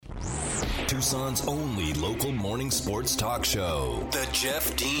Tucson's only local morning sports talk show. The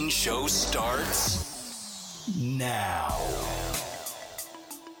Jeff Dean Show starts now.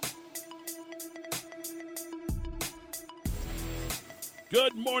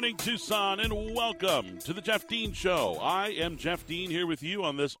 Good morning, Tucson, and welcome to the Jeff Dean Show. I am Jeff Dean here with you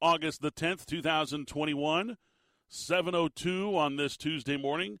on this August the 10th, 2021, 7:02 on this Tuesday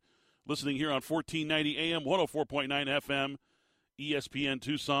morning. Listening here on 1490 AM, 104.9 FM, ESPN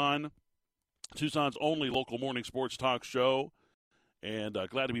Tucson, Tucson's only local morning sports talk show. And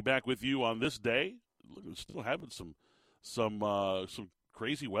glad to be back with you on this day. Look, we're still having some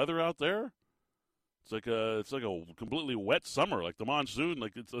crazy weather out there. It's like a completely wet summer, like the monsoon.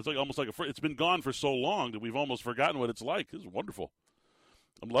 Like it's like almost like it's been gone for so long that we've almost forgotten what it's like. It's wonderful.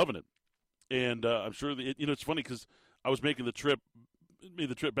 I'm loving it, and I'm sure that it's funny because I was made the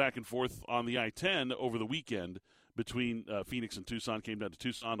trip back and forth on the I-10 over the weekend between Phoenix and Tucson. Came down to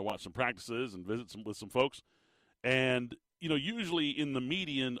Tucson to watch some practices and visit with some folks, and usually in the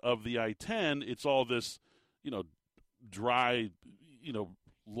median of the I-10, it's all this dry,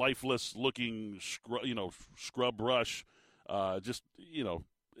 lifeless looking scrub brush, it's just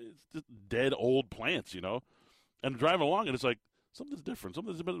dead old plants, and driving along and it's like something's different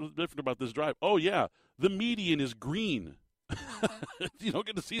about this drive. Oh yeah, the median is green. You don't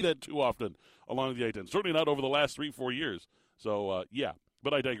get to see that too often along the I-10, certainly not over the last 3-4 years. So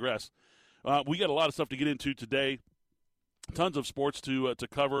but I digress. We got a lot of stuff to get into today, tons of sports to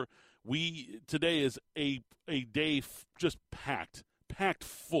cover. Today is a day just packed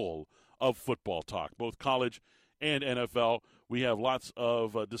full of football talk, both college and NFL. We have lots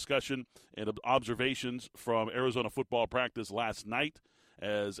of discussion and observations from Arizona football practice last night,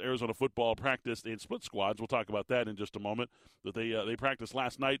 as Arizona football practiced in split squads. We'll talk about that in just a moment. That they practiced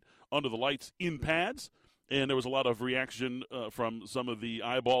last night under the lights in pads, and there was a lot of reaction from some of the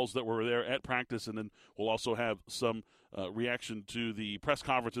eyeballs that were there at practice, and then we'll also have some reaction to the press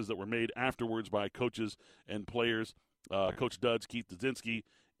conferences that were made afterwards by coaches and players. Coach Duds, Keith Dzinski,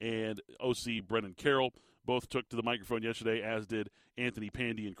 and OC Brennan Carroll both took to the microphone yesterday, as did Anthony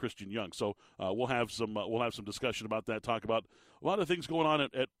Pandy and Christian Young. So we'll have some discussion about that. Talk about a lot of things going on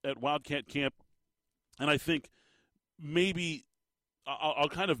at Wildcat Camp, and I think maybe I'll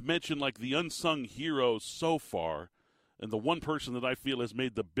kind of mention like the unsung heroes so far, and the one person that I feel has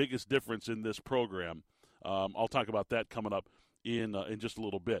made the biggest difference in this program. I'll talk about that coming up in just a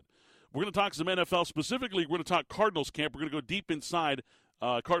little bit. We're going to talk some NFL. Specifically, we're going to talk Cardinals camp. We're going to go deep inside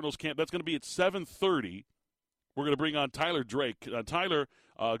Cardinals camp. That's going to be at 7:30. We're going to bring on Tyler Drake. Tyler,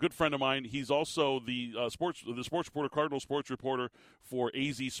 a good friend of mine. He's also the sports reporter, Cardinal sports reporter for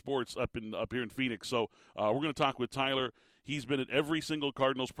AZ Sports up here in Phoenix. So we're going to talk with Tyler. He's been at every single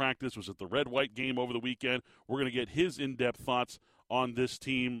Cardinals practice. Was at the red-white game over the weekend. We're going to get his in-depth thoughts on this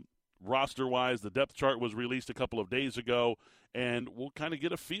team. Roster-wise, the depth chart was released a couple of days ago, and we'll kind of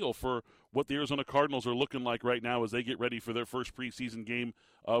get a feel for what the Arizona Cardinals are looking like right now as they get ready for their first preseason game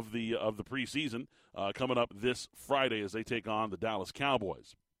of the preseason coming up this Friday as they take on the Dallas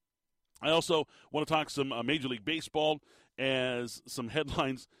Cowboys. I also want to talk some Major League Baseball as some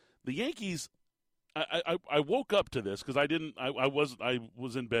headlines. The Yankees, I woke up to this because I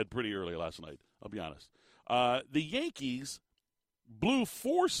was in bed pretty early last night, I'll be honest. The Yankees blew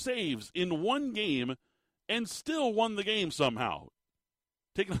 4 saves in one game and still won the game somehow.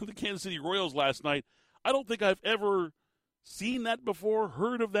 Taking on the Kansas City Royals last night. I don't think I've ever seen that before,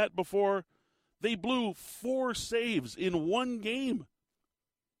 heard of that before. They blew 4 saves in one game.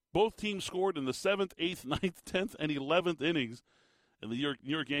 Both teams scored in the 7th, 8th, 9th, 10th, and 11th innings. And the New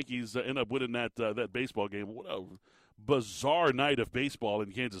York Yankees end up winning that baseball game. What a bizarre night of baseball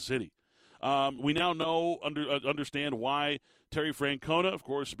in Kansas City. We now understand why Terry Francona, of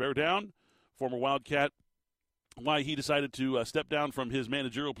course, bear down, former Wildcat, why he decided to step down from his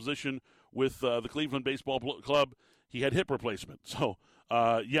managerial position with the Cleveland Baseball Club. He had hip replacement. So,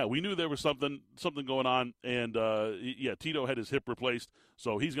 we knew there was something going on. And, Tito had his hip replaced,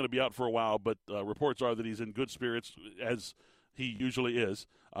 so he's going to be out for a while. But reports are that he's in good spirits, as he usually is.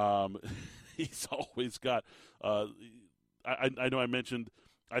 He's always got I know I mentioned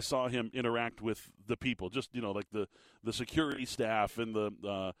I saw him interact with the people, just like the security staff and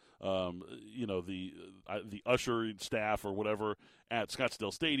the usher staff or whatever at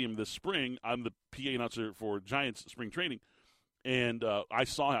Scottsdale Stadium this spring. I'm the PA announcer for Giants spring training, and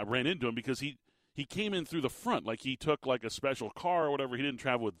I ran into him because he came in through the front, like he took like a special car or whatever. He didn't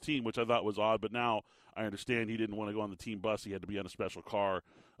travel with the team, which I thought was odd, but now I understand he didn't want to go on the team bus. He had to be on a special car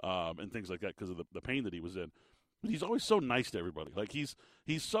and things like that because of the pain that he was in. But he's always so nice to everybody. Like he's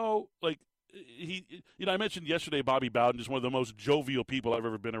so like I mentioned yesterday Bobby Bowden, just one of the most jovial people I've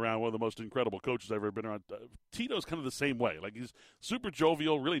ever been around, one of the most incredible coaches I've ever been around. Tito's kind of the same way. Like, he's super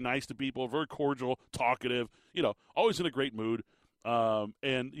jovial, really nice to people, very cordial, talkative, always in a great mood. And,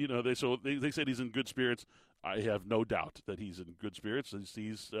 they said he's in good spirits. I have no doubt that he's in good spirits.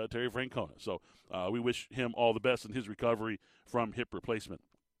 He's Terry Francona. So we wish him all the best in his recovery from hip replacement.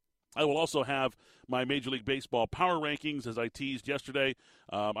 I will also have my Major League Baseball power rankings, as I teased yesterday.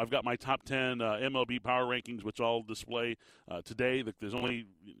 I've got my top 10 MLB power rankings, which I'll display today. There's only,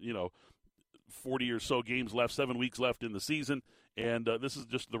 40 or so games left, 7 weeks left in the season, and this is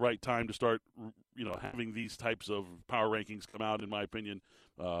just the right time to start, having these types of power rankings come out, in my opinion,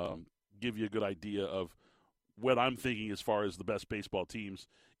 give you a good idea of what I'm thinking as far as the best baseball teams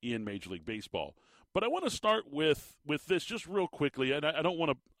in Major League Baseball. But I want to start with this just real quickly, and I don't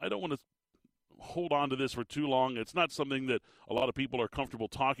want to hold on to this for too long. It's not something that a lot of people are comfortable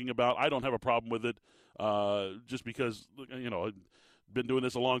talking about. I don't have a problem with it, just because I've been doing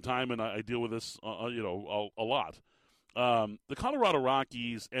this a long time and I deal with this a lot. The Colorado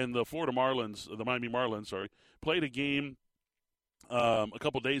Rockies and the Miami Marlins, played a game a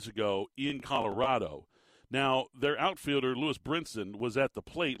couple days ago in Colorado. Now, their outfielder Lewis Brinson was at the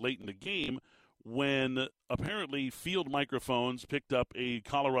plate late in the game when apparently field microphones picked up a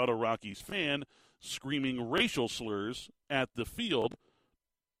Colorado Rockies fan screaming racial slurs at the field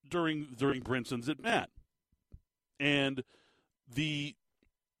during Brinson's at-bat. And the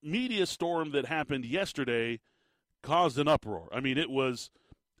media storm that happened yesterday caused an uproar. I mean, it was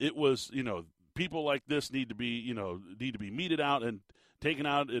people like this need to be meted out and taken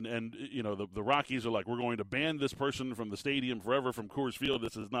out, and the Rockies are like, we're going to ban this person from the stadium forever, from Coors Field.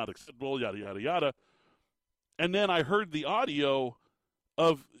 This is not acceptable, yada, yada, yada. And then I heard the audio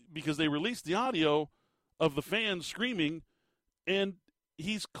because they released the audio of the fans screaming, and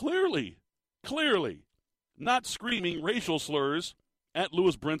he's clearly not screaming racial slurs at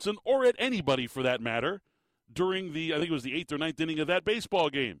Lewis Brinson or at anybody for that matter during I think it was the 8th or 9th inning of that baseball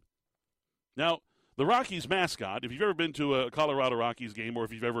game. Now, the Rockies mascot, if you've ever been to a Colorado Rockies game or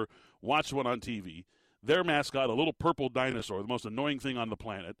if you've ever watched one on TV, their mascot, a little purple dinosaur, the most annoying thing on the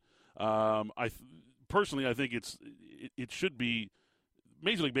planet. Personally, I think it should be –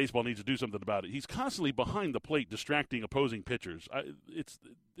 Major League Baseball needs to do something about it. He's constantly behind the plate distracting opposing pitchers.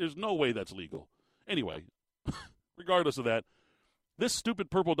 There's no way that's legal. Anyway, regardless of that, this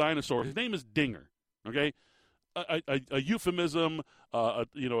stupid purple dinosaur, his name is Dinger, okay? A euphemism, a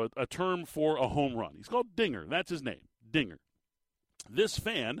term for a home run. He's called Dinger. That's his name, Dinger. This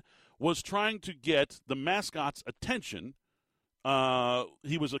fan was trying to get the mascot's attention.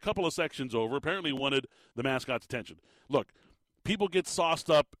 He was a couple of sections over. Apparently wanted the mascot's attention. Look, people get sauced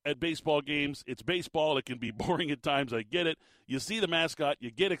up at baseball games. It's baseball. It can be boring at times. I get it. You see the mascot, you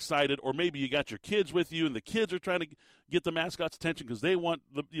get excited, or maybe you got your kids with you, and the kids are trying to get the mascot's attention because they want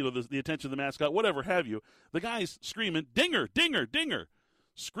the attention of the mascot, whatever have you. The guy's screaming, Dinger, Dinger, Dinger,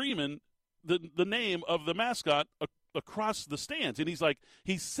 screaming the name of the mascot across the stands, and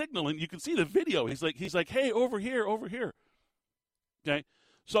he's signaling. You can see the video. He's like, hey, over here, over here. Okay,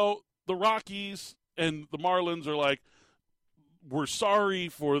 so the Rockies and the Marlins are like, we're sorry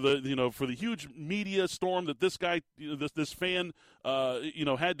for the huge media storm that this guy, this fan,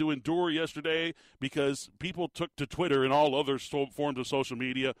 had to endure yesterday because people took to Twitter and all other forms of social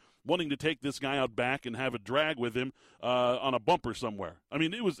media wanting to take this guy out back and have a drag with him on a bumper somewhere. I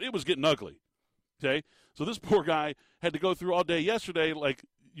mean, it was getting ugly. Okay, so this poor guy had to go through all day yesterday, like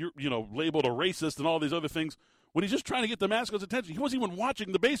labeled a racist and all these other things when he's just trying to get the mascot's attention. He wasn't even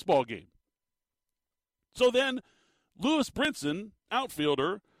watching the baseball game. So then Lewis Brinson,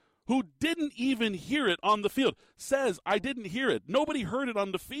 outfielder, who didn't even hear it on the field, says, I didn't hear it. Nobody heard it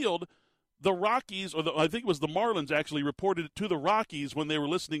on the field. The Rockies, I think it was the Marlins actually, reported it to the Rockies when they were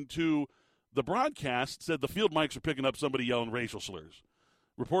listening to the broadcast, said the field mics are picking up somebody yelling racial slurs.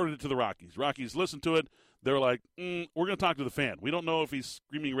 Reported it to the Rockies. Rockies listened to it. They're like, we're going to talk to the fan. We don't know if he's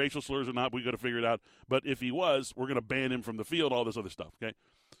screaming racial slurs or not. We got to figure it out. But if he was, we're going to ban him from the field, all this other stuff, okay?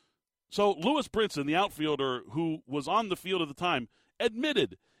 So Lewis Brinson, the outfielder who was on the field at the time,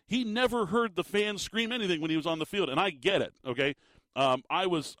 admitted he never heard the fans scream anything when he was on the field, and I get it. Okay, I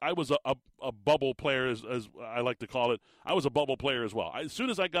was a bubble player, as I like to call it. I was a bubble player as well. As soon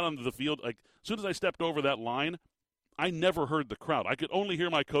as I got onto the field, as soon as I stepped over that line, I never heard the crowd. I could only hear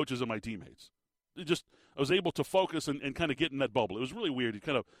my coaches and my teammates. I was able to focus and kind of get in that bubble. It was really weird.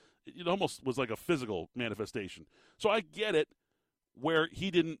 It almost was like a physical manifestation. So I get it. Where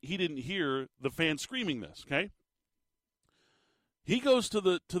he didn't hear the fans screaming this, okay? He goes to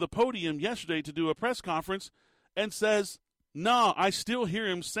the podium yesterday to do a press conference and says, No, I still hear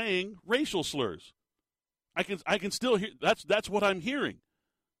him saying racial slurs. I can still hear that's what I'm hearing.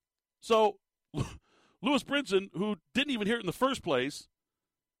 So Lewis Brinson, who didn't even hear it in the first place,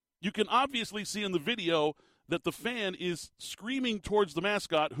 you can obviously see in the video that the fan is screaming towards the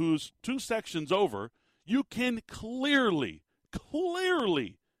mascot who's 2 sections over. You can clearly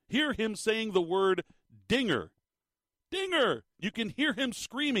hear him saying the word dinger. Dinger! You can hear him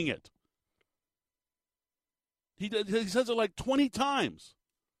screaming it. He says it like 20 times,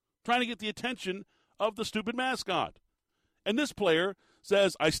 trying to get the attention of the stupid mascot. And this player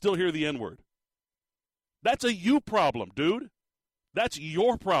says, I still hear the N-word. That's a you problem, dude. That's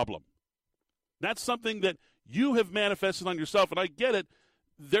your problem. That's something that you have manifested on yourself, and I get it.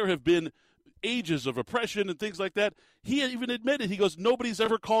 There have been ages of oppression and things like that. He even admitted, he goes, nobody's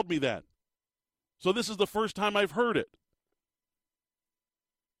ever called me that. So this is the first time I've heard it.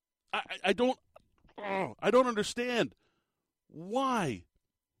 I don't understand why.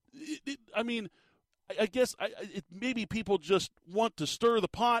 I guess maybe people just want to stir the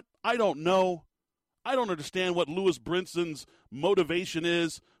pot. I don't know. I don't understand what Lewis Brinson's motivation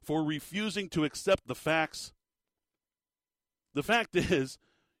is for refusing to accept the facts. The fact is,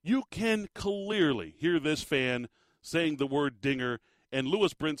 you can clearly hear this fan saying the word dinger, and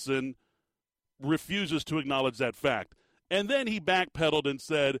Lewis Brinson refuses to acknowledge that fact. And then he backpedaled and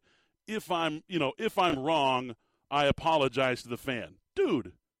said, if I'm wrong, I apologize to the fan.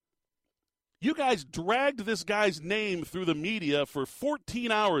 Dude, you guys dragged this guy's name through the media for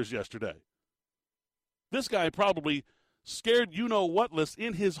 14 hours yesterday. This guy probably scared you-know-what-less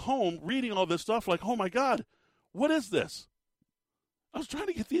in his home reading all this stuff like, oh, my God, what is this? I was trying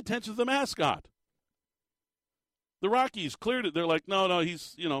to get the attention of the mascot. The Rockies cleared it. They're like, no,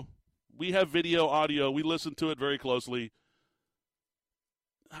 he's, we have video, audio. We listen to it very closely.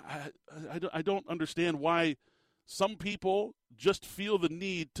 I don't understand why some people just feel the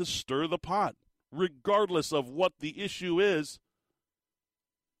need to stir the pot, regardless of what the issue is.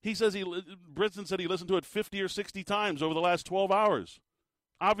 He says Brinson said he listened to it 50 or 60 times over the last 12 hours.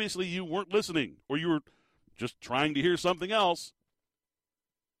 Obviously, you weren't listening, or you were just trying to hear something else.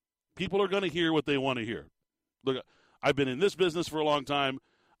 People are going to hear what they want to hear. Look, I've been in this business for a long time.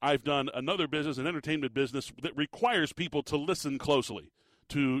 I've done another business, an entertainment business, that requires people to listen closely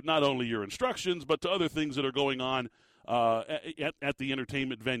to not only your instructions, but to other things that are going on at the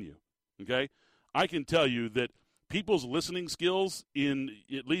entertainment venue. Okay? I can tell you that people's listening skills,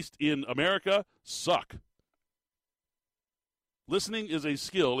 at least in America, suck. Listening is a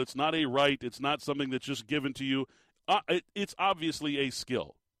skill. It's not a right. It's not something that's just given to you. It's obviously a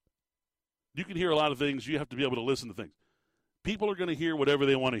skill. You can hear a lot of things. You have to be able to listen to things. People are going to hear whatever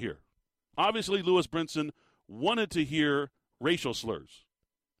they want to hear. Obviously, Lewis Brinson wanted to hear racial slurs.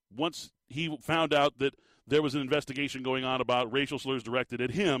 Once he found out that there was an investigation going on about racial slurs directed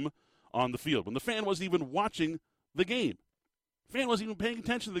at him on the field, when the fan wasn't even watching the game. The fan wasn't even paying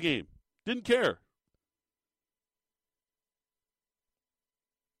attention to the game. Didn't care.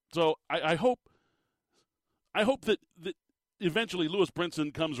 So I hope that eventually Lewis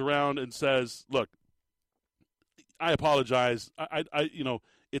Brinson comes around and says, look, I apologize.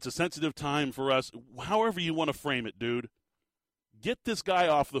 It's a sensitive time for us. However you want to frame it, dude. Get this guy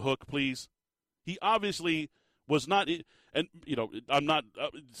off the hook, please. He obviously was not, and, I'm not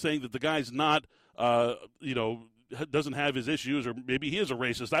saying that the guy's not, doesn't have his issues, or maybe he is a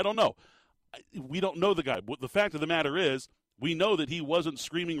racist. I don't know. We don't know the guy. The fact of the matter is, we know that he wasn't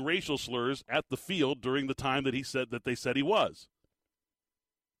screaming racial slurs at the field during the time that they said he was.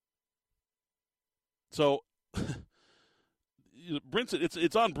 So, Brinson,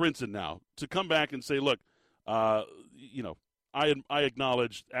 it's on Brinson now to come back and say, look, I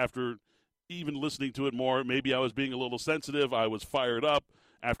acknowledged after even listening to it more, maybe I was being a little sensitive. I was fired up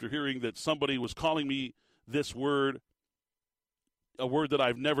after hearing that somebody was calling me this word, a word that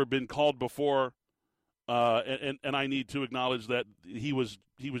I've never been called before, and I need to acknowledge that he was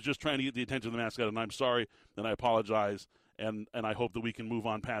just trying to get the attention of the mascot, and I'm sorry, and I apologize, and I hope that we can move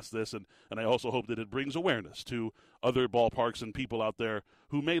on past this, and I also hope that it brings awareness to other ballparks and people out there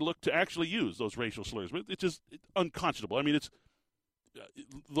who may look to actually use those racial slurs. But it's just unconscionable. I mean,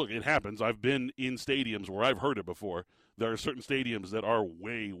 look, it happens. I've been in stadiums where I've heard it before. There are certain stadiums that are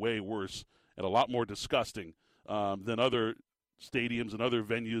way, way worse and a lot more disgusting than other stadiums and other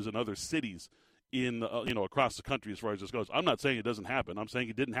venues and other cities in across the country as far as this goes. I'm not saying it doesn't happen. I'm saying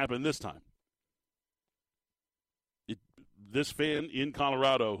it didn't happen this time. This fan in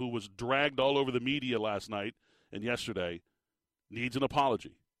Colorado who was dragged all over the media last night and yesterday needs an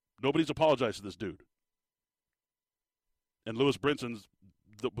apology. Nobody's apologized to this dude. And Lewis Brinson's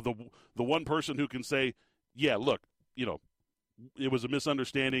the one person who can say, yeah, look, it was a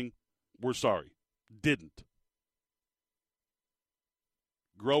misunderstanding. We're sorry. Didn't.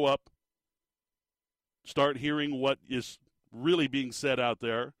 Grow up. Start hearing what is really being said out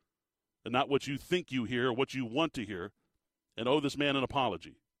there and not what you think you hear or what you want to hear, and owe this man an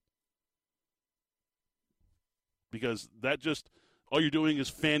apology. Because that just, all you're doing is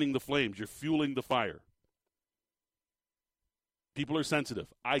fanning the flames. You're fueling the fire. People are sensitive.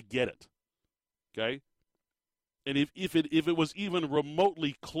 I get it. Okay? And if it was even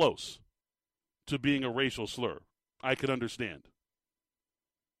remotely close to being a racial slur, I could understand.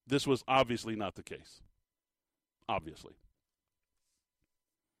 This was obviously not the case. Obviously.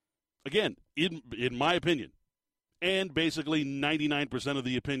 Again, in my opinion, and basically 99% of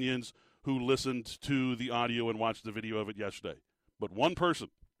the opinions who listened to the audio and watched the video of it yesterday. But one person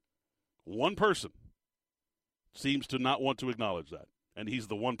seems to not want to acknowledge that, and he's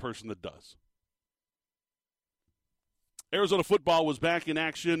the one person that does. Arizona football was back in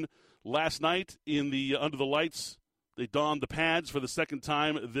action last night in the under the lights. They donned the pads for the second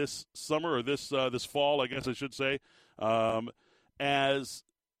time this summer, or this fall, I guess I should say. As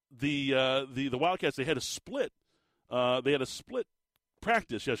the Wildcats, they had a split. They had a split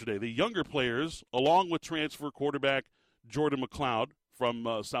practice yesterday. The younger players, along with transfer quarterback Jordan McLeod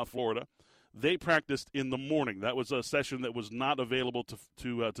from South Florida, they practiced in the morning. That was a session that was not available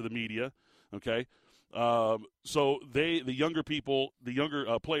to the media. Okay. So the younger people, the younger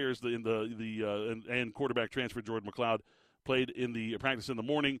players, and quarterback transfer Jordan McLeod played in the practice in the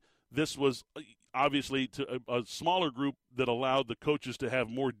morning. This was obviously to a smaller group that allowed the coaches to have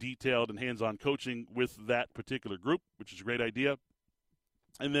more detailed and hands-on coaching with that particular group, which is a great idea.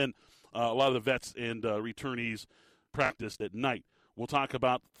 And then a lot of the vets and returnees practiced at night. We'll talk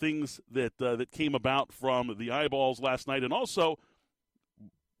about things that came about from the eyeballs last night, and also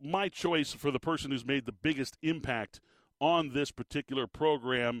my choice for the person who's made the biggest impact on this particular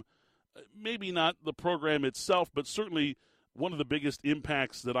program. Maybe not the program itself, but certainly one of the biggest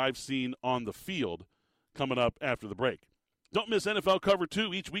impacts that I've seen on the field, coming up after the break. Don't miss NFL Cover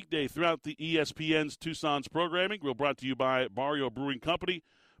 2 each weekday throughout the ESPN's Tucson's programming. We're brought to you by Barrio Brewing Company.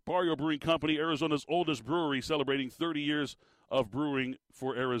 Barrio Brewing Company, Arizona's oldest brewery, celebrating 30 years of brewing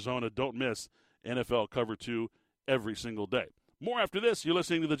for Arizona. Don't miss NFL Cover 2 every single day. More after this. You're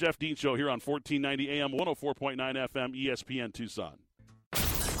listening to The Jeff Dean Show here on 1490 AM, 104.9 FM, ESPN Tucson.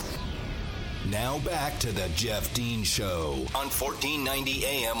 Now back to The Jeff Dean Show on 1490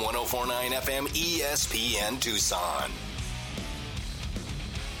 AM, 104.9 FM, ESPN Tucson.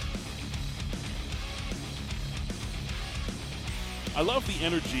 I love the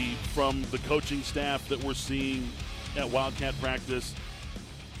energy from the coaching staff that we're seeing at Wildcat practice.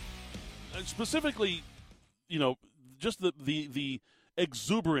 Specifically, just the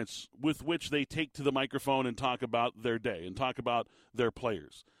exuberance with which they take to the microphone and talk about their day and talk about their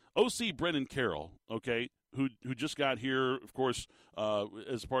players. OC Brennan Carroll, okay, who just got here, of course,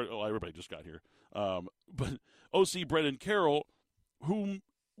 as part of, everybody just got here. But OC Brennan Carroll, whom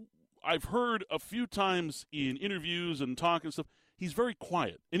I've heard a few times in interviews and talk and stuff, he's very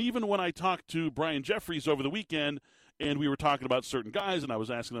quiet. And even when I talked to Brian Jeffries over the weekend, and we were talking about certain guys, and I was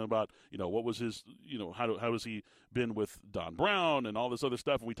asking him about, what was his, how has he been with Don Brown and all this other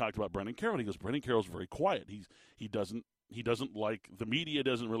stuff, and we talked about Brennan Carroll. And he goes, Brennan Carroll's very quiet. He doesn't like the media,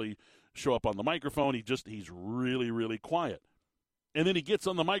 doesn't really show up on the microphone. He's really, really quiet. And then he gets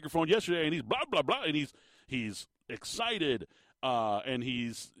on the microphone yesterday, and he's blah, blah, blah, and he's excited, and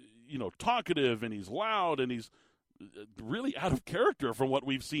he's, talkative, and he's loud, and he's really out of character from what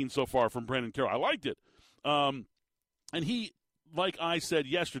we've seen so far from Brennan Carroll. I liked it. And he, like I said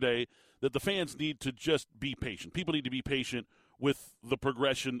yesterday, that the fans need to just be patient. People need to be patient with the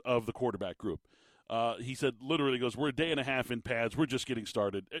progression of the quarterback group. He said, literally goes, we're a day and a half in pads. We're just getting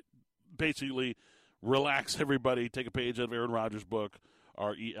started. Basically, relax, everybody. Take a page out of Aaron Rodgers' book,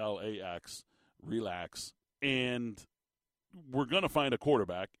 RELAX, relax. And we're going to find a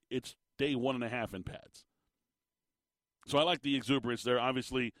quarterback. It's day 1.5 in pads. So I like the exuberance there.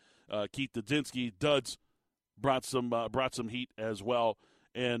 Obviously, Keith Dudzinski, Duds, brought some heat as well.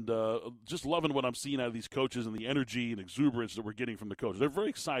 And just loving what I'm seeing out of these coaches and the energy and exuberance that we're getting from the coaches. They're very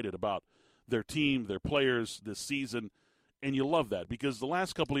excited about their team, their players this season, and you love that because the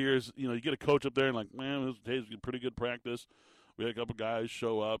last couple of years, you get a coach up there and like, man, today's a pretty good practice. We had a couple guys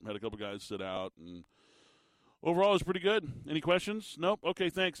show up, had a couple guys sit out, and overall it was pretty good. Any questions? Nope. Okay,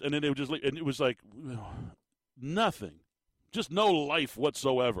 thanks. And then it was like nothing, just no life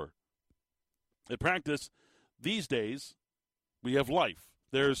whatsoever. At practice these days, we have life.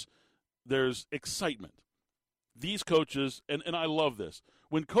 There's excitement. These coaches, and I love this,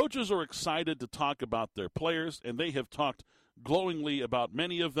 when coaches are excited to talk about their players, and they have talked glowingly about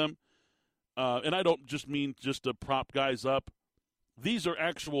many of them. And I don't just mean just to prop guys up. These are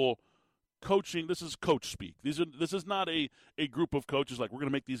actual coaching. This is coach speak. This is not a group of coaches like we're going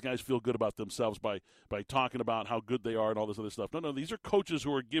to make these guys feel good about themselves by talking about how good they are and all this other stuff. No, these are coaches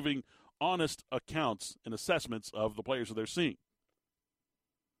who are giving honest accounts and assessments of the players that they're seeing.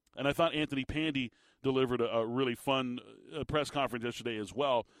 And I thought Anthony Pandy delivered a really fun press conference yesterday as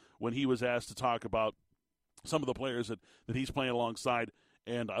well when he was asked to talk about some of the players that he's playing alongside.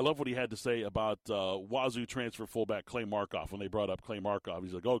 And I love what he had to say about Wazoo transfer fullback Clay Markoff when they brought up Clay Markoff.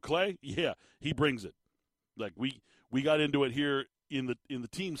 He's like, "Oh, Clay? Yeah, he brings it." Like we got into it here in the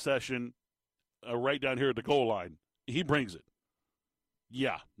team session right down here at the goal line. He brings it.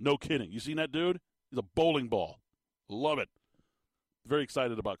 Yeah, no kidding. You seen that dude? He's a bowling ball. Love it. Very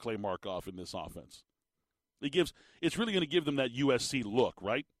excited about Clay Markoff in this offense. It's really going to give them that USC look,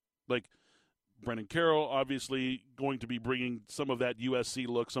 right? Like Brendan Carroll obviously going to be bringing some of that USC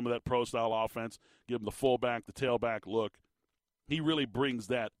look, some of that pro-style offense, give them the fullback, the tailback look. He really brings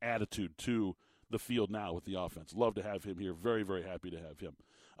that attitude to the field now with the offense. Love to have him here. Very, very happy to have him.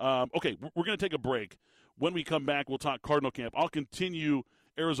 Okay, we're going to take a break. When we come back, we'll talk Cardinal camp. I'll continue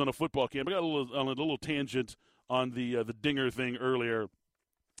Arizona football camp. I got a little tangent on the Dinger thing earlier.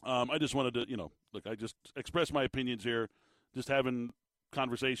 I just wanted to, look, I just express my opinions here, just having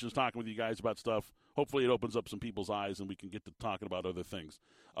conversations, talking with you guys about stuff. Hopefully it opens up some people's eyes and we can get to talking about other things.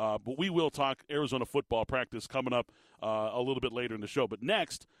 But we will talk Arizona football practice coming up a little bit later in the show. But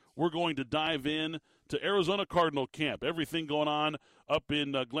next, we're going to dive in to Arizona Cardinal camp. Everything going on up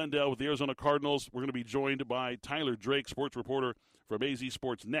in Glendale with the Arizona Cardinals. We're going to be joined by Tyler Drake, sports reporter from AZ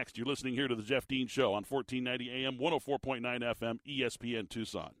Sports Next. You're listening here to the Jeff Dean Show on 1490 AM, 104.9 FM, ESPN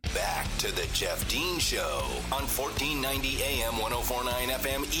Tucson. Back to the Jeff Dean Show on 1490 AM, 104.9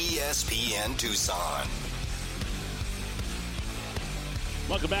 FM, ESPN Tucson.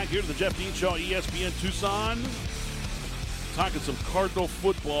 Welcome back here to the Jeff Dean Show, ESPN Tucson. Talking some Cardinal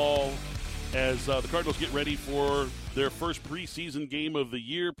football as the Cardinals get ready for their first preseason game of the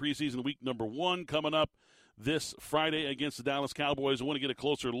year. Preseason week number 1 coming up this Friday against the Dallas Cowboys. I want to get a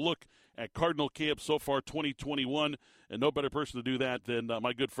closer look at Cardinal camp so far 2021, and no better person to do that than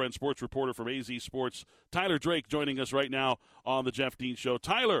my good friend, sports reporter from AZ Sports, Tyler Drake, joining us right now on the Jeff Dean Show.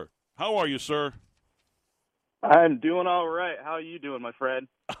 Tyler, how are you, sir? I'm doing all right. How are you doing, my friend?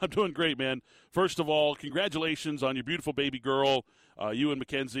 I'm doing great, man. First of all, congratulations on your beautiful baby girl. You and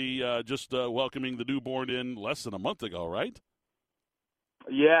Mackenzie just welcoming the newborn in less than a month ago, right?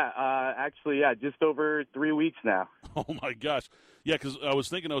 Yeah, just over 3 weeks now. Oh, my gosh. Yeah, because I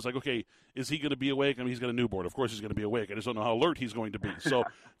was like, okay, is he going to be awake? I mean, he's got a newborn. Of course he's going to be awake. I just don't know how alert he's going to be. So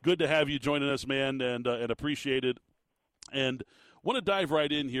good to have you joining us, man, and appreciate it. And want to dive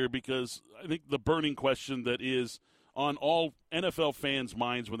right in here because I think the burning question that is on all NFL fans'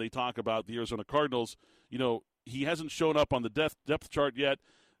 minds when they talk about the Arizona Cardinals, he hasn't shown up on the depth chart yet.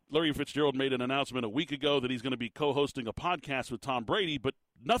 Larry Fitzgerald made an announcement a week ago that he's going to be co-hosting a podcast with Tom Brady, but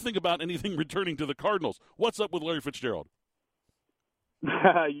nothing about anything returning to the Cardinals. What's up with Larry Fitzgerald?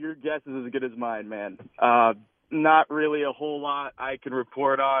 Your guess is as good as mine, man. Not really a whole lot I can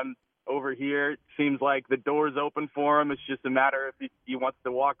report on over here. It seems like the door's open for him. It's just a matter if he wants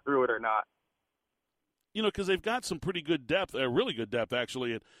to walk through it or not. Because they've got some pretty good depth, really good depth,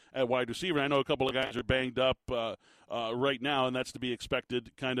 actually, at wide receiver. I know a couple of guys are banged up right now, and that's to be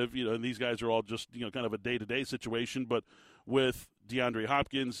expected, kind of, and these guys are all just, kind of a day-to-day situation. But with DeAndre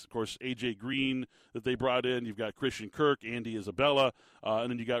Hopkins, of course, A.J. Green that they brought in, you've got Christian Kirk, Andy Isabella, and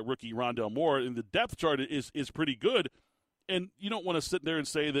then you got rookie Rondale Moore. And the depth chart is pretty good. And you don't want to sit there and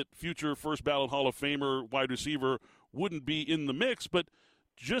say that future first-ballot Hall of Famer wide receiver wouldn't be in the mix, but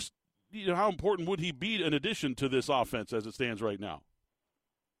just how important would he be in addition to this offense as it stands right now?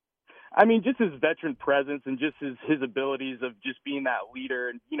 I mean, just his veteran presence and just his abilities of just being that leader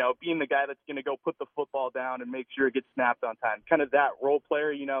and, being the guy that's going to go put the football down and make sure it gets snapped on time. Kind of that role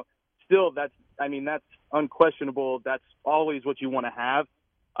player, still that's unquestionable. That's always what you want to have.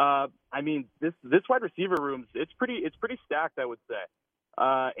 This wide receiver room, it's pretty stacked, I would say.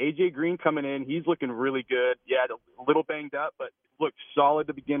 A.J. Green coming in, he's looking really good. Yeah, a little banged up, but looked solid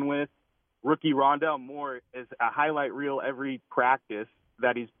to begin with. Rookie Rondale Moore is a highlight reel every practice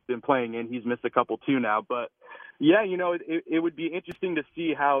that he's been playing in. He's missed a couple too now, but yeah, it would be interesting to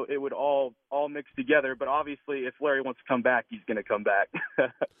see how it would all mix together. But obviously, if Larry wants to come back, he's going to come back.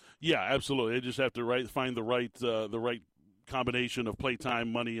 Yeah, absolutely. They just have to find the right combination of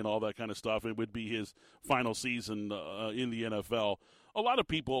playtime, money, and all that kind of stuff. It would be his final season in the NFL. A lot of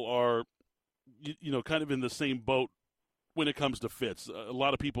people are, kind of in the same boat when it comes to fits. A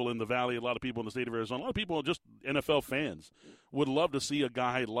lot of people in the Valley, a lot of people in the state of Arizona, a lot of people just NFL fans would love to see a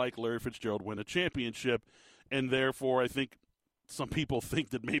guy like Larry Fitzgerald win a championship, and therefore I think some people think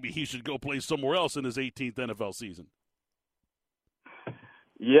that maybe he should go play somewhere else in his 18th NFL season.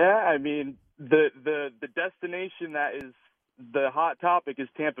 Yeah, I mean, the destination that is the hot topic is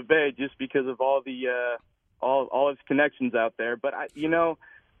Tampa Bay, just because of all the all his connections out there. But I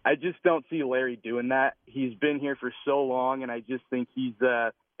just don't see Larry doing that. He's been here for so long, and I just think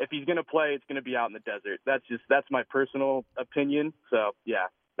if he's going to play, it's going to be out in the desert. That's my personal opinion. So yeah,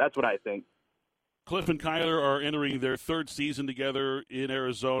 that's what I think. Cliff and Kyler are entering their third season together in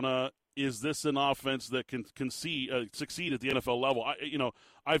Arizona. Is this an offense that can succeed at the NFL level?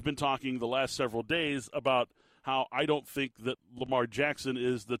 I've been talking the last several days about how I don't think that Lamar Jackson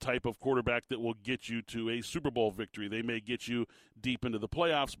is the type of quarterback that will get you to a Super Bowl victory. They may get you deep into the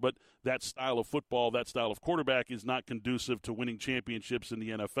playoffs, but that style of football, that style of quarterback is not conducive to winning championships in the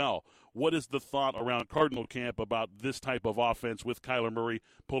NFL. What is the thought around Cardinal camp about this type of offense with Kyler Murray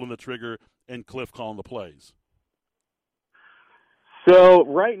pulling the trigger and Cliff calling the plays? So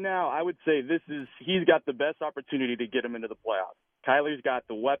right now, I would say he's got the best opportunity to get him into the playoffs. Kyler's got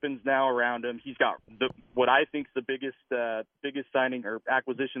the weapons now around him. He's got what I think is the biggest signing or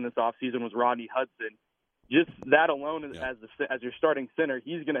acquisition this offseason was Rodney Hudson. Just that alone, as your starting center,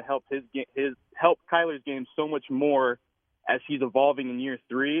 he's going to help help Kyler's game so much more as he's evolving in year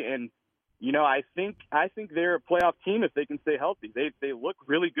 3. And I think they're a playoff team if they can stay healthy. They look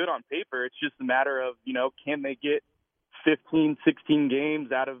really good on paper. It's just a matter of can they get 15, 16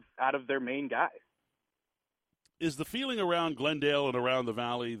 games out of their main guys. Is the feeling around Glendale and around the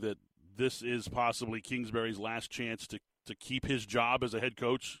Valley that this is possibly Kingsbury's last chance to keep his job as a head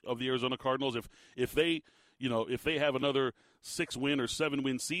coach of the Arizona Cardinals? If they have another 6-win or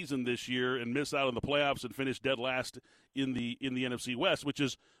 7-win season this year and miss out on the playoffs and finish dead last in the NFC West, which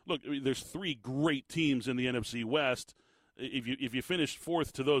is, look, there's 3 great teams in the NFC West. If you finish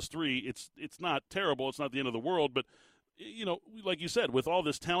 4th to those 3, it's not terrible. It's not the end of the world, but like you said, with all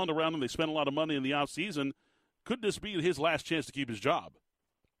this talent around him, they spent a lot of money in the offseason. Could this be his last chance to keep his job?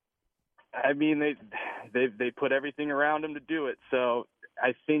 I mean, they put everything around him to do it. So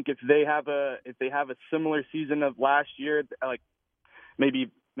I think if they have a similar season of last year, like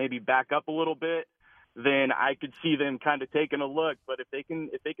maybe back up a little bit, then I could see them kind of taking a look. But if they can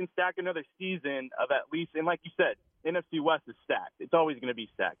stack another season of at least, and like you said, NFC West is stacked. It's always going to be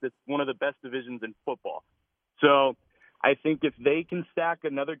stacked. It's one of the best divisions in football. So I think if they can stack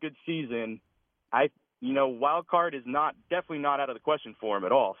another good season, wild card is definitely not out of the question for him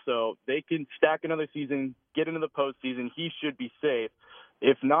at all. So they can stack another season, get into the postseason. He should be safe.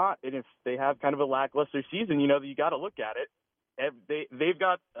 If not, and if they have kind of a lackluster season, you got to look at it. They've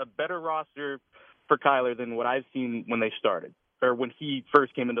got a better roster for Kyler than what I've seen when they started or when he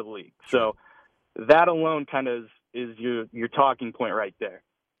first came into the league. So that alone kind of is your talking point right there.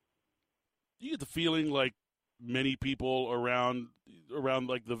 You get the feeling like many people around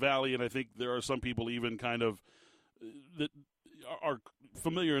like the Valley, and I think there are some people even kind of that are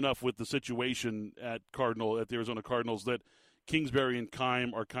familiar enough with the situation at the Arizona Cardinals, that Kingsbury and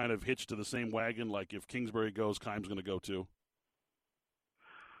Keim are kind of hitched to the same wagon. Like if Kingsbury goes, Keim's going to go too.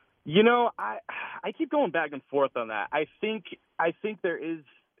 I keep going back and forth on that. I think there is,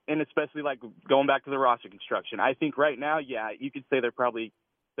 and especially like going back to the roster construction, I think right now, yeah, you could say they're probably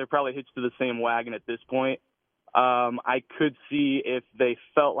hitched to the same wagon at this point. I could see if they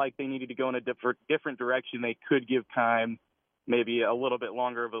felt like they needed to go in a different direction, they could give Keim maybe a little bit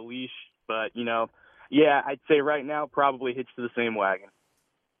longer of a leash. But, yeah, I'd say right now probably hitched to the same wagon.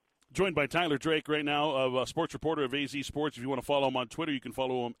 Joined by Tyler Drake right now, a sports reporter of AZ Sports. If you want to follow him on Twitter, you can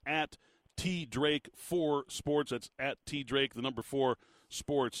follow him at TDrake4Sports. That's at TDrake, the number 4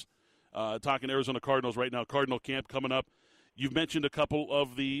 Sports. Talking Arizona Cardinals right now. Cardinal camp coming up. You've mentioned a couple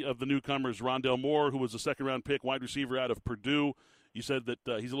of the newcomers, Rondale Moore, who was a second-round pick, wide receiver out of Purdue. You said that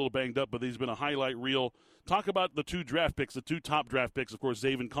he's a little banged up, but he's been a highlight reel. Talk about the 2 draft picks, the 2 top draft picks. Of course,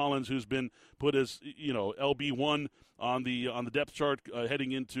 Zaven Collins, who's been put as LB1 on the depth chart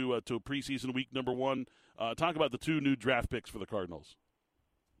heading into to preseason week number 1. Talk about the 2 new draft picks for the Cardinals.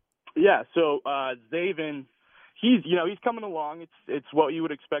 Yeah, so Zaven, he's coming along. It's what you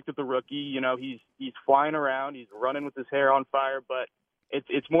would expect with the rookie. He's flying around, he's running with his hair on fire, but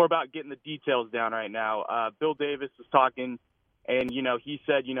it's more about getting the details down right now. Bill Davis was talking, and he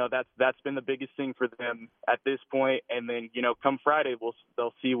said that's been the biggest thing for them at this point. And then come Friday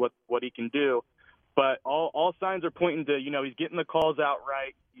they'll see what he can do. But all signs are pointing to he's getting the calls out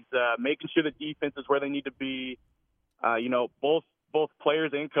right. He's making sure the defense is where they need to be. both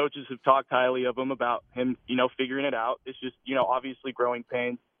players and coaches have talked highly of him about him, figuring it out. It's just, obviously growing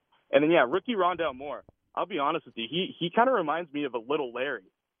pains. And then, rookie Rondale Moore. I'll be honest with you. He kind of reminds me of a little Larry.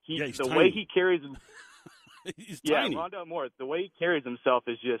 He's the tiny. way he carries He's yeah, tiny. Rondale Moore, the way he carries himself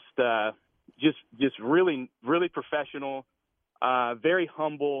is just really, really professional, very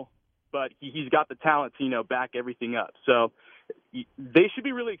humble, but he's got the talent to, back everything up. So they should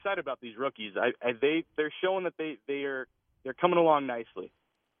be really excited about these rookies. They're showing that they're coming along nicely.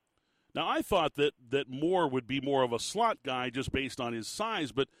 Now, I thought that Moore would be more of a slot guy just based on his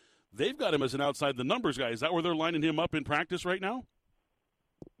size, but they've got him as an outside the numbers guy. Is that where they're lining him up in practice right now?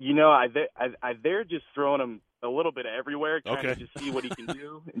 They're just throwing him a little bit everywhere, trying to just see what he can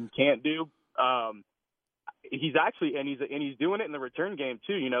do and can't do. He's doing it in the return game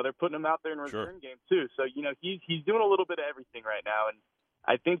too. They're putting him out there in the return game too. So he's doing a little bit of everything right now, and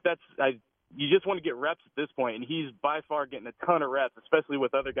I think you just want to get reps at this point, and he's by far getting a ton of reps, especially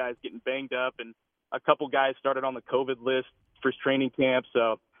with other guys getting banged up, and a couple guys started on the COVID list for training camp.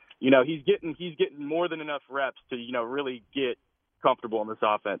 So he's getting more than enough reps to really get comfortable in this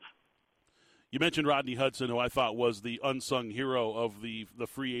offense. You mentioned Rodney Hudson, who I thought was the unsung hero of the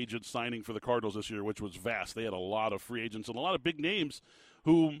free agent signing for the Cardinals this year, which was vast. They had a lot of free agents and a lot of big names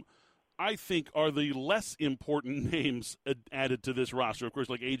whom I think are the less important names added to this roster. Of course,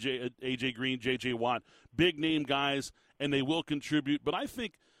 like AJ Green, J.J. Watt, big name guys, and they will contribute. But I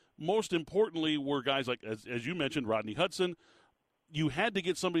think most importantly were guys like, as you mentioned, Rodney Hudson. You had to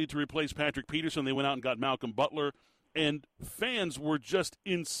get somebody to replace Patrick Peterson. They went out and got Malcolm Butler. And fans were just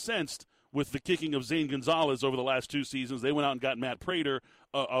incensed with the kicking of Zane Gonzalez over the last 2 seasons. They went out and got Matt Prater,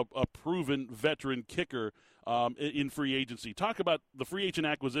 a proven veteran kicker in free agency. Talk about the free agent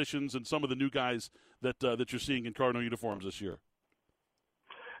acquisitions and some of the new guys that you're seeing in Cardinal uniforms this year.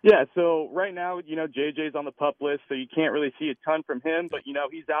 Yeah, so right now, JJ's on the PUP list, so you can't really see a ton from him. But,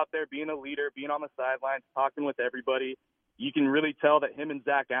 he's out there being a leader, being on the sidelines, talking with everybody. You can really tell that him and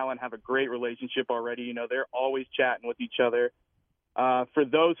Zach Allen have a great relationship already. They're always chatting with each other. For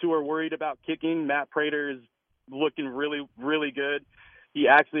those who are worried about kicking, Matt Prater is looking really, really good. He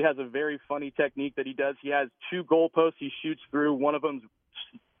actually has a very funny technique that he does. He has 2 goalposts he shoots through. One of them's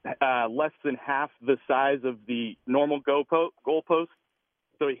less than half the size of the normal goalpost.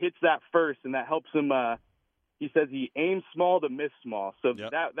 So he hits that first, and that helps him. He says he aims small to miss small. So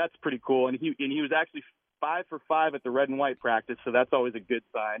that's pretty cool. And he was actually 5 for 5 at the red and white practice, so that's always a good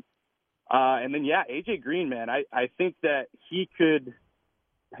sign. And then, AJ Green, man, I think that he could,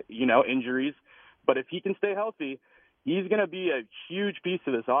 injuries, but if he can stay healthy, he's going to be a huge piece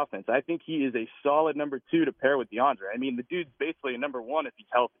of this offense. I think he is a solid number 2 to pair with DeAndre. I mean, the dude's basically a number 1 if he's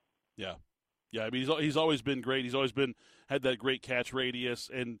healthy. Yeah. Yeah, I mean, he's always been great. He's always had that great catch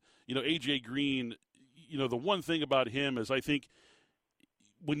radius. And, AJ Green, the one thing about him is I think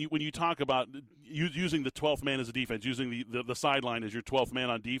when you talk about using the 12th man as a defense, using the sideline as your 12th man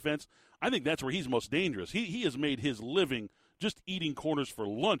on defense, I think that's where he's most dangerous. He has made his living just eating corners for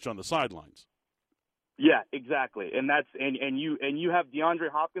lunch on the sidelines. Yeah, exactly. And you have DeAndre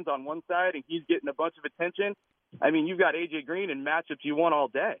Hopkins on one side, and he's getting a bunch of attention. I mean, you've got AJ Green in matchups you want all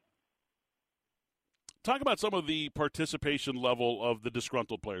day. Talk about some of the participation level of the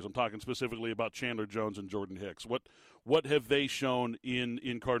disgruntled players. I'm talking specifically about Chandler Jones and Jordan Hicks. What have they shown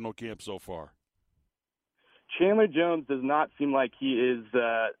in Cardinal camp so far? Chandler Jones does not seem like he is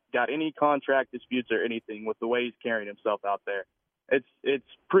got any contract disputes or anything with the way he's carrying himself out there. It's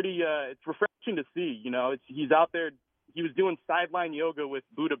pretty it's refreshing to see. He's out there. He was doing sideline yoga with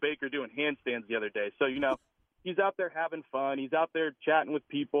Buda Baker doing handstands the other day. So he's out there having fun. He's out there chatting with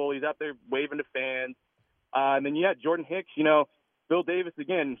people. He's out there waving to fans. And then Jordan Hicks. Bill Davis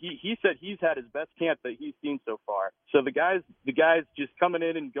again. He said he's had his best camp that he's seen so far. So the guys just coming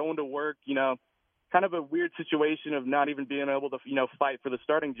in and going to work. Kind of a weird situation of not even being able to fight for the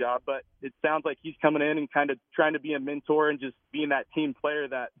starting job. But it sounds like he's coming in and kind of trying to be a mentor and just being that team player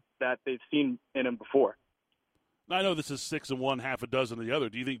that they've seen in him before. I know this is 6 and 1, half a dozen of the other.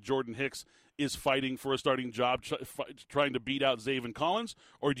 Do you think Jordan Hicks is fighting for a starting job, trying to beat out Zaven Collins,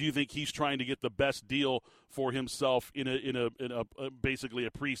 or do you think he's trying to get the best deal for himself in a basically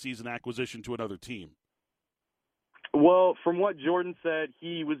a preseason acquisition to another team? Well, from what Jordan said,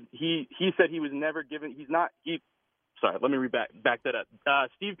 he said he was never given. Sorry, let me back that up.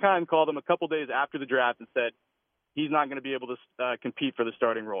 Steve Keim called him a couple days after the draft and said he's not going to be able to compete for the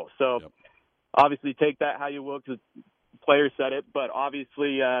starting role. So. Yep. Obviously, take that how you will because the player said it. But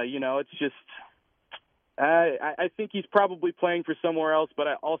obviously, it's just I think he's probably playing for somewhere else. But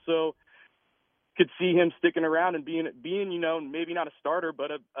I also could see him sticking around and being maybe not a starter,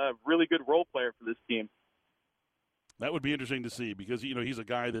 but a really good role player for this team. That would be interesting to see because, he's a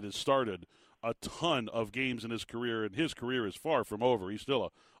guy that has started a ton of games in his career, and his career is far from over. He's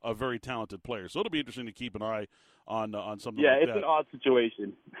still a very talented player. So it'll be interesting to keep an eye on something like that. Yeah, it's an odd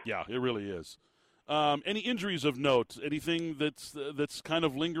situation. Yeah, it really is. Any injuries of note? Anything that's kind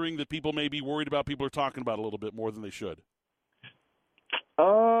of lingering that people may be worried about, people are talking about a little bit more than they should?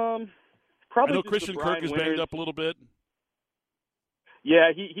 Probably I know just Christian Kirk is banged up a little bit.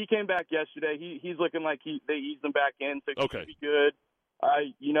 Yeah, he came back yesterday. He's looking like they eased him back in, so he should be good.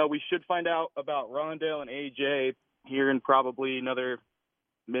 We should find out about Rondale and AJ here in probably another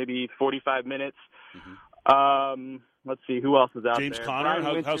maybe 45 minutes. Mm-hmm. Let's see who else is out James there.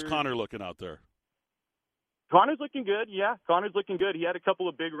 Conner. How's Conner looking out there? Connor's looking good. Yeah, Connor's looking good. He had a couple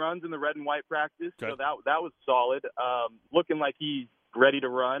of big runs in the red and white practice, so that was solid. Looking like he's ready to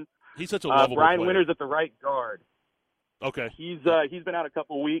run. He's such a lovable Brian player. Winters at the right guard. Okay. He's been out a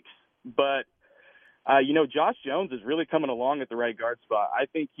couple of weeks, but Josh Jones is really coming along at the right guard spot. I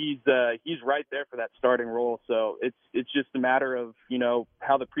think he's right there for that starting role. So it's just a matter of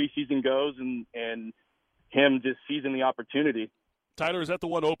how the preseason goes and him just seizing the opportunity. Tyler, is that the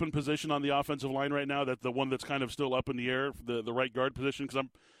one open position on the offensive line right now? That the one that's kind of still up in the air, the right guard position? Because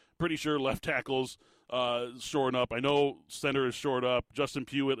I'm pretty sure left tackle's shoring up. I know center is shored up. Justin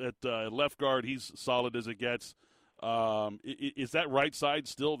Pugh at left guard, he's solid as it gets. Is that right side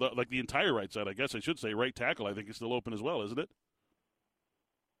still, like the entire right side, I guess I should say, right tackle, I think is still open as well, isn't it?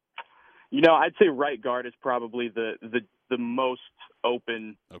 I'd say right guard is probably the most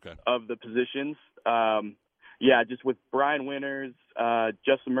open of the positions. Just with Brian Winters,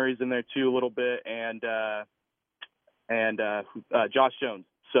 Justin Murray's in there too a little bit, and Josh Jones.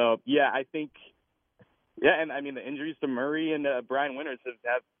 So, I think – and I mean the injuries to Murray and Brian Winters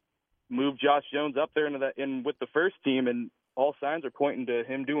have moved Josh Jones up there in with the first team, and all signs are pointing to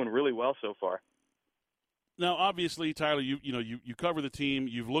him doing really well so far. Now, obviously, Tyler, you cover the team.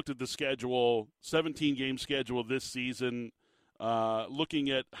 You've looked at the schedule, 17-game schedule this season. Looking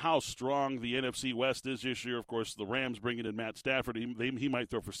at how strong the NFC West is this year, of course, the Rams bringing in Matt Stafford. He might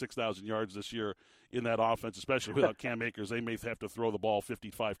throw for 6,000 yards this year in that offense, especially without Cam Akers. They may have to throw the ball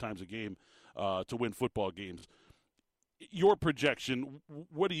 55 times a game to win football games. Your projection,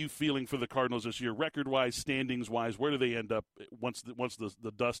 what are you feeling for the Cardinals this year, record-wise, standings-wise? Where do they end up once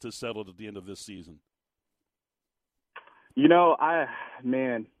the dust has settled at the end of this season? I'm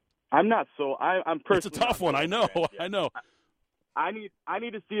not so. I'm personally. It's a tough one. I know. I know. I need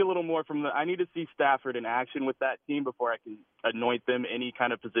to see a little more from I need to see Stafford in action with that team before I can anoint them any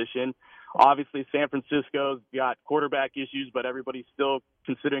kind of position. Obviously, San Francisco's got quarterback issues, but everybody's still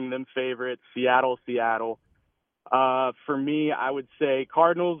considering them favorites. Seattle. For me, I would say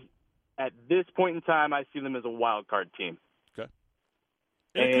Cardinals. At this point in time, I see them as a wild card team. Okay.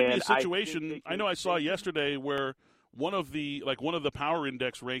 And it could be a situation. I know I saw yesterday where one of the Power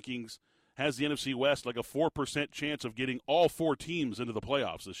Index rankings has the NFC West like a 4% chance of getting all four teams into the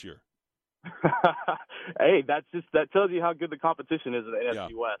playoffs this year. Hey, that tells you how good the competition is in the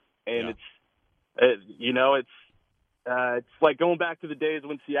NFC West, and it's like going back to the days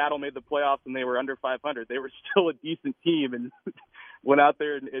when Seattle made the playoffs and they were under 500. They were still a decent team and went out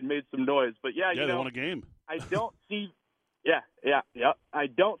there and made some noise. But they won a game. I don't see. I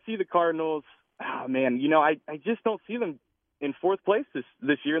don't see the Cardinals. Oh man, I just don't see them in fourth place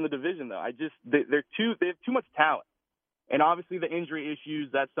this year in the division, though. They have too much talent, and obviously the injury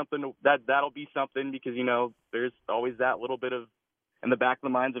issues. That's something that'll be something because there's always that little bit of in the back of the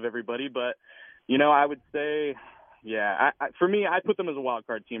minds of everybody. But I would say, for me, I put them as a wild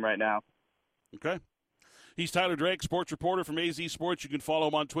card team right now. Okay. He's Tyler Drake, sports reporter from AZ Sports. You can follow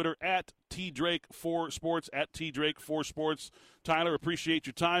him on Twitter at TDrake4Sports, at TDrake4Sports. Tyler, appreciate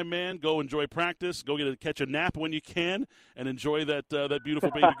your time, man. Go enjoy practice. Go catch a nap when you can, and enjoy that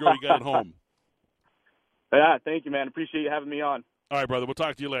beautiful baby girl you got at home. Yeah, thank you, man. Appreciate you having me on. All right, brother. We'll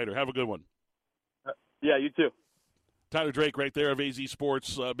talk to you later. Have a good one. Yeah, you too. Tyler Drake right there of AZ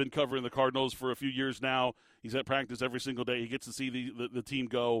Sports, been covering the Cardinals for a few years now. He's at practice every single day. He gets to see the team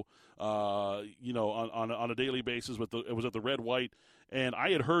go, on a daily basis. It was at the Red White, and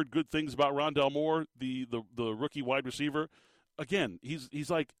I had heard good things about Rondale Moore, the rookie wide receiver. Again, he's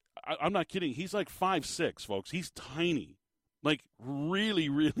like, I'm not kidding. He's like 5'6", folks. He's tiny, like really,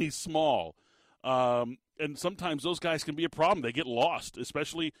 really small. And sometimes those guys can be a problem. They get lost,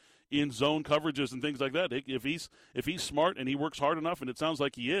 especially in zone coverages and things like that. If he's smart and he works hard enough, and it sounds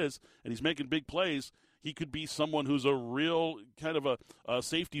like he is, and he's making big plays, he could be someone who's a real kind of a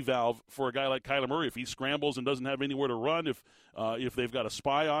safety valve for a guy like Kyler Murray. If he scrambles and doesn't have anywhere to run, if they've got a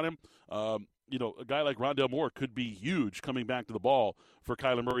spy on him, a guy like Rondale Moore could be huge coming back to the ball for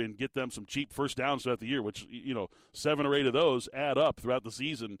Kyler Murray and get them some cheap first downs throughout the year, which, 7 or 8 of those add up throughout the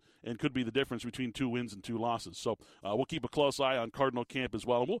season and could be the difference between 2 wins and 2 losses. So we'll keep a close eye on Cardinal camp as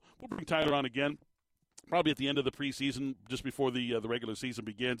well. And we'll bring Tyler on again probably at the end of the preseason, just before the regular season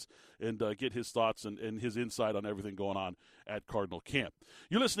begins, and get his thoughts and his insight on everything going on at Cardinal camp.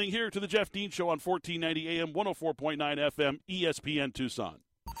 You're listening here to the Jeff Dean Show on 1490 AM, 104.9 FM, ESPN Tucson.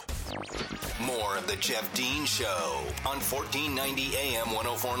 More of the Jeff Dean Show on 1490 AM,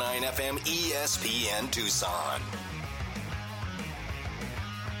 104.9 FM, ESPN Tucson.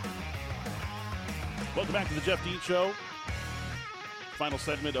 Welcome back to the Jeff Dean Show. Final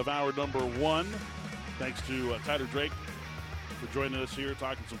segment of hour number 1. Thanks to Tyler Drake for joining us here,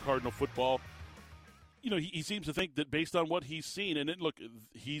 talking some Cardinal football. He seems to think that based on what he's seen, and look,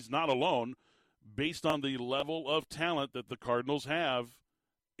 he's not alone, based on the level of talent that the Cardinals have,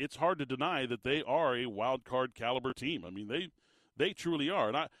 it's hard to deny that they are a wild card caliber team. I mean, they truly are.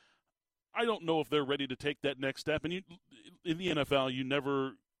 And I don't know if they're ready to take that next step. And in the NFL, you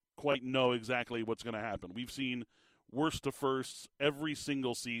never quite know exactly what's going to happen. We've seen worst to firsts every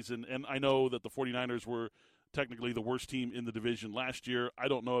single season, and I know that the 49ers were technically the worst team in the division last year. I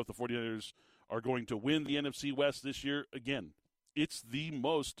don't know if the 49ers are going to win the NFC West this year. Again, it's the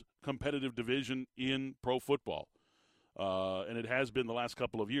most competitive division in pro football, and it has been the last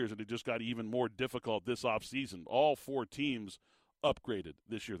couple of years, and it just got even more difficult this offseason. All 4 teams upgraded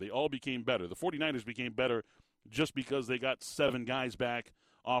this year. They all became better. The 49ers became better just because they got 7 guys back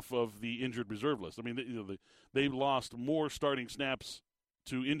off of the injured reserve list. I mean, they lost more starting snaps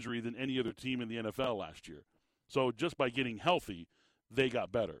to injury than any other team in the NFL last year. So just by getting healthy, they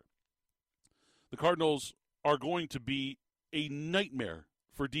got better. The Cardinals are going to be a nightmare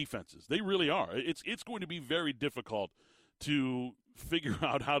for defenses. They really are. It's going to be very difficult to figure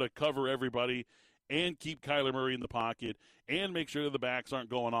out how to cover everybody and keep Kyler Murray in the pocket and make sure that the backs aren't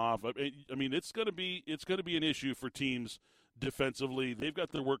going off. I mean, it's going to be an issue for teams defensively. They've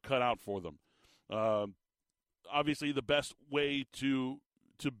got their work cut out for them. Obviously, the best way to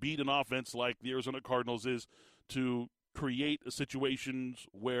beat an offense like the Arizona Cardinals is to create situations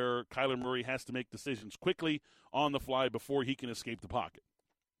where Kyler Murray has to make decisions quickly on the fly before he can escape the pocket.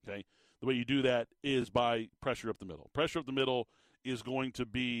 Okay? The way you do that is by pressure up the middle. Pressure up the middle is going to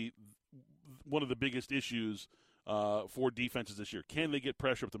be one of the biggest issues for defenses this year. Can they get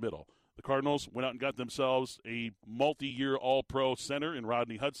pressure up the middle? The Cardinals went out and got themselves a multi-year all-pro center in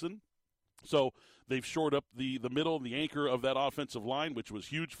Rodney Hudson. So they've shored up the middle and the anchor of that offensive line, which was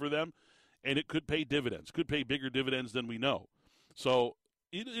huge for them, and it could pay dividends, could pay bigger dividends than we know. So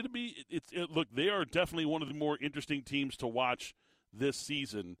look, they are definitely one of the more interesting teams to watch this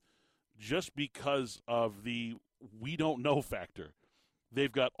season just because of the we don't know factor.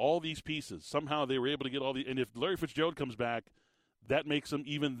 They've got all these pieces. Somehow they were able to get all the – and if Larry Fitzgerald comes back, that makes him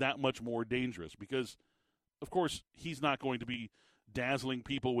even that much more dangerous because, of course, he's not going to be dazzling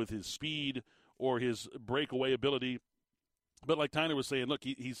people with his speed or his breakaway ability. But like Tyner was saying, look,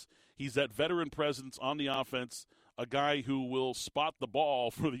 he's that veteran presence on the offense, a guy who will spot the ball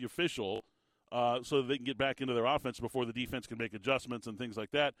for the official so that they can get back into their offense before the defense can make adjustments and things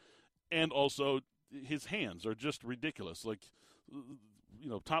like that. And also his hands are just ridiculous. Like,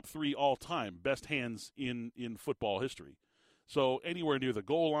 top 3 all-time best hands in football history. So anywhere near the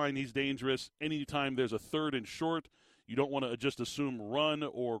goal line, he's dangerous. Anytime there's a 3rd and short, you don't want to just assume run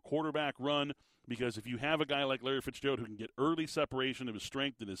or quarterback run because if you have a guy like Larry Fitzgerald who can get early separation of his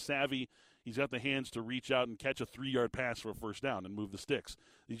strength and his savvy, he's got the hands to reach out and catch a 3-yard pass for a first down and move the sticks.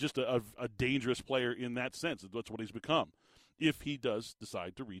 He's just a dangerous player in that sense. That's what he's become if he does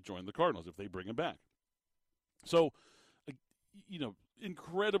decide to rejoin the Cardinals, if they bring him back. So,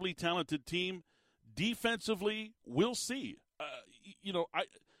 incredibly talented team. Defensively, we'll see.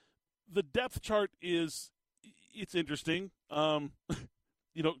 The depth chart it's interesting.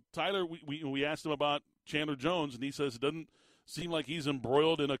 Tyler, we asked him about Chandler Jones, and he says it doesn't seem like he's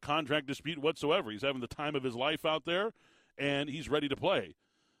embroiled in a contract dispute whatsoever. He's having the time of his life out there, and he's ready to play.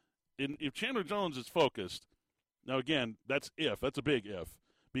 And if Chandler Jones is focused, now again, that's a big if,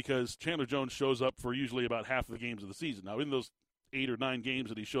 because Chandler Jones shows up for usually about half of the games of the season. Now, in those 8 or 9 games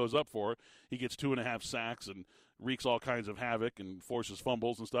that he shows up for, he gets 2.5 sacks and wreaks all kinds of havoc and forces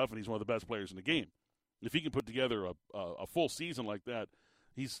fumbles and stuff, and he's one of the best players in the game. If he can put together a full season like that,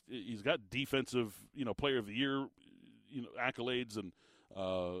 he's got defensive, player of the year, accolades, and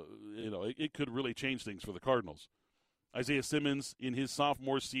it could really change things for the Cardinals. Isaiah Simmons in his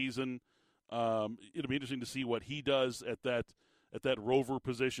sophomore season, it'll be interesting to see what he does at that rover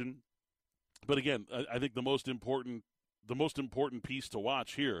position. But again, I think the most important piece to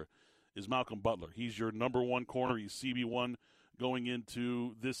watch here is Malcolm Butler. He's your number one corner. He's CB1 going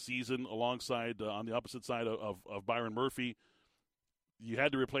into this season alongside on the opposite side of Byron Murphy. You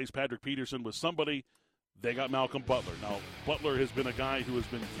had to replace Patrick Peterson with somebody. They got Malcolm Butler. Now, Butler has been a guy who has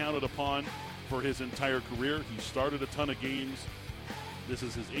been counted upon for his entire career. He started a ton of games. This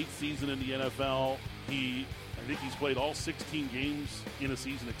is his 8th season in the NFL. I think he's played all 16 games in a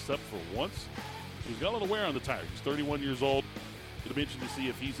season except for once. He's got a little wear on the tire. He's 31 years old. It'll be interesting to see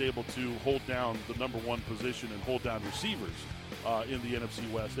if he's able to hold down the number one position and hold down receivers in the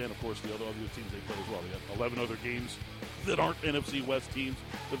NFC West, and, of course, the other teams they play as well. They have 11 other games that aren't NFC West teams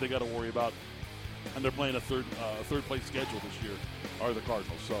that they got to worry about, and they're playing a third-place schedule this year, are the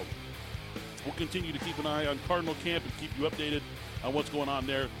Cardinals. So we'll continue to keep an eye on Cardinal camp and keep you updated on what's going on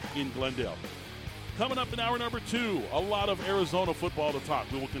there in Glendale. Coming up in hour number 2, a lot of Arizona football to talk.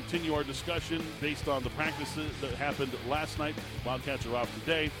 We will continue our discussion based on the practices that happened last night. Wildcats are off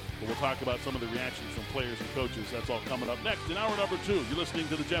today, but we'll talk about some of the reactions from players and coaches. That's all coming up next in hour number 2. You're listening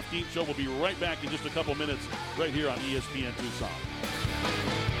to The Jeff Dean Show. We'll be right back in just a couple minutes right here on ESPN Tucson.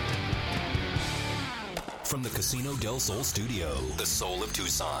 From the Casino del Sol studio, the soul of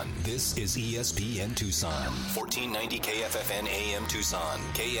Tucson, this is ESPN Tucson. 1490 KFFN AM Tucson,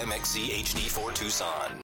 KMXC HD4 Tucson.